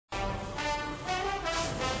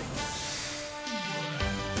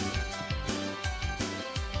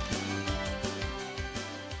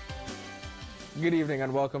Good evening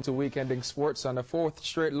and welcome to Weekending Sports, and a fourth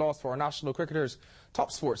straight loss for our national cricketers.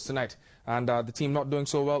 Top sports tonight, and the team not doing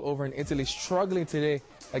so well over in Italy, struggling today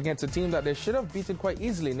against a team that they should have beaten quite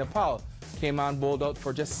easily. Nepal came on bowled out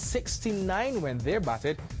for just 69 when they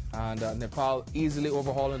batted, and Nepal easily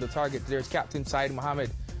overhauling the target. There's captain Syed Mohammed,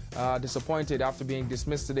 disappointed after being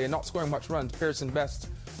dismissed today, not scoring much runs. Pearson Best,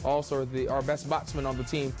 also our best batsman on the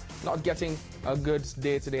team, not getting a good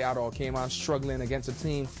day today at all. Came on struggling against a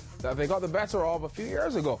team that they got the better of a few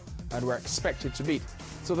years ago and were expected to beat.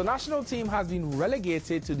 So the national team has been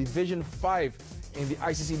relegated to Division 5 in the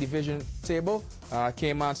ICC division table.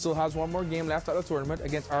 Cayman still has one more game left at the tournament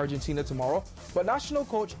against Argentina tomorrow, but national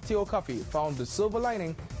coach Theo Cuffy found the silver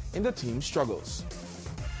lining in the team's struggles.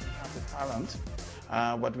 We have the talent,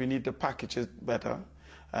 but we need to package it better.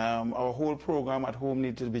 Our whole program at home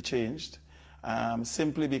needs to be changed,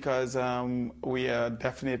 simply because we are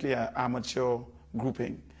definitely an amateur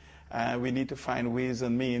grouping. We need to find ways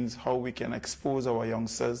and means how we can expose our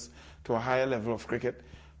youngsters to a higher level of cricket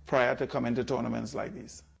prior to coming to tournaments like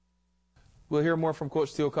these. We'll hear more from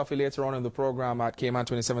Coach Theo Cuffy later on in the program at Cayman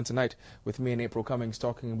 27 tonight, with me and April Cummings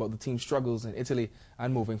talking about the team's struggles in Italy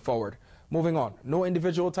and moving forward. Moving on, no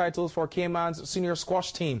individual titles for Cayman's senior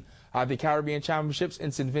squash team at the Caribbean Championships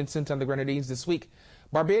in St. Vincent and the Grenadines this week.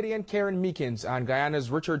 Barbadian Karen Meekins and Guyana's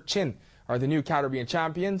Richard Chin are the new Caribbean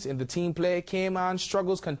champions. In the team play, Cayman's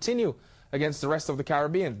struggles continue against the rest of the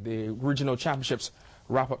Caribbean. The regional championships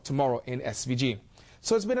wrap up tomorrow in SVG.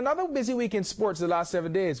 So it's been another busy week in sports the last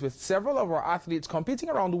 7 days, with several of our athletes competing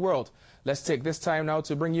around the world. Let's take this time now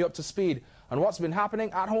to bring you up to speed on what's been happening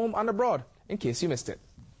at home and abroad, in case you missed it.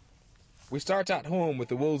 We start at home with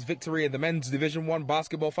the Wolves' victory in the men's Division 1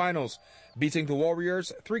 basketball finals, beating the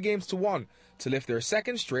Warriors 3-1 to lift their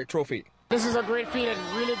second straight trophy. This is a great feeling,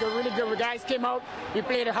 really good, really good. The guys came out, we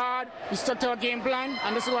played hard, we stuck to our game plan,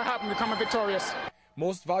 and this is what happened, we come out victorious.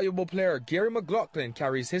 Most valuable player Gary McLaughlin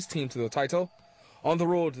carries his team to the title. On the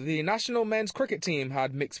road, the national men's cricket team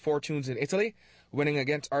had mixed fortunes in Italy, winning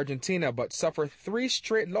against Argentina, but suffered 3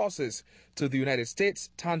 straight losses to the United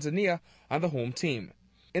States, Tanzania, and the home team.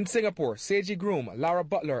 In Singapore, Seiji Groom, Lara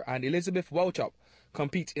Butler, and Elizabeth Wauchop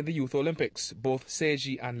compete in the Youth Olympics. Both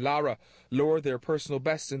Seiji and Lara lower their personal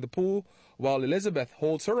bests in the pool, while Elizabeth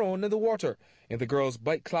holds her own in the water in the girls'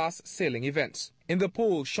 bike class sailing events. In the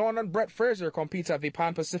pool, Sean and Brett Fraser compete at the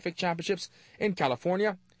Pan Pacific Championships in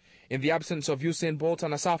California. In the absence of Usain Bolt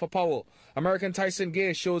and Asafa Powell, American Tyson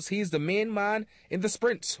Gay shows he's the main man in the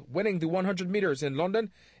sprint, winning the 100 meters in London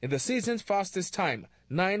in the season's fastest time,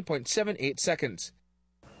 9.78 seconds.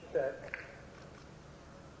 Get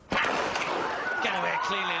away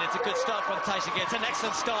cleanly, and it's a good start from Tyson Gay. It's an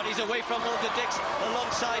excellent start. He's away from Morgan Dix.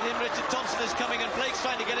 Alongside him, Richard Thompson is coming, and Blake's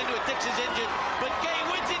trying to get into it. Dix is injured, but Gay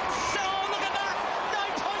wins it. So look at that!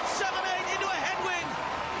 9.78 into a headwind.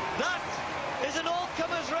 That is an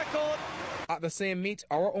all-comers record. At the same meet,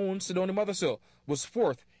 our own Sidonie Mothersille was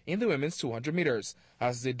 4th in the women's 200 meters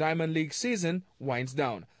as the Diamond League season winds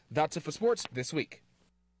down. That's it for sports this week.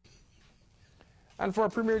 And for our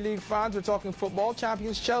Premier League fans, we're talking football.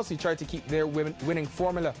 Champions Chelsea tried to keep their winning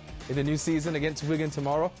formula in the new season against Wigan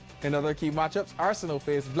tomorrow. In other key matchups, Arsenal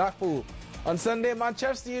face Blackpool. On Sunday,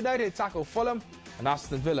 Manchester United tackle Fulham, and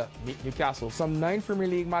Aston Villa meet Newcastle. Some 9 Premier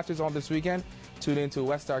League matches on this weekend. Tune into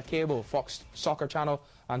West Star Cable, Fox Soccer Channel,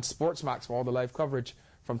 and Sportsmax for all the live coverage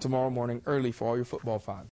from tomorrow morning early for all your football fans.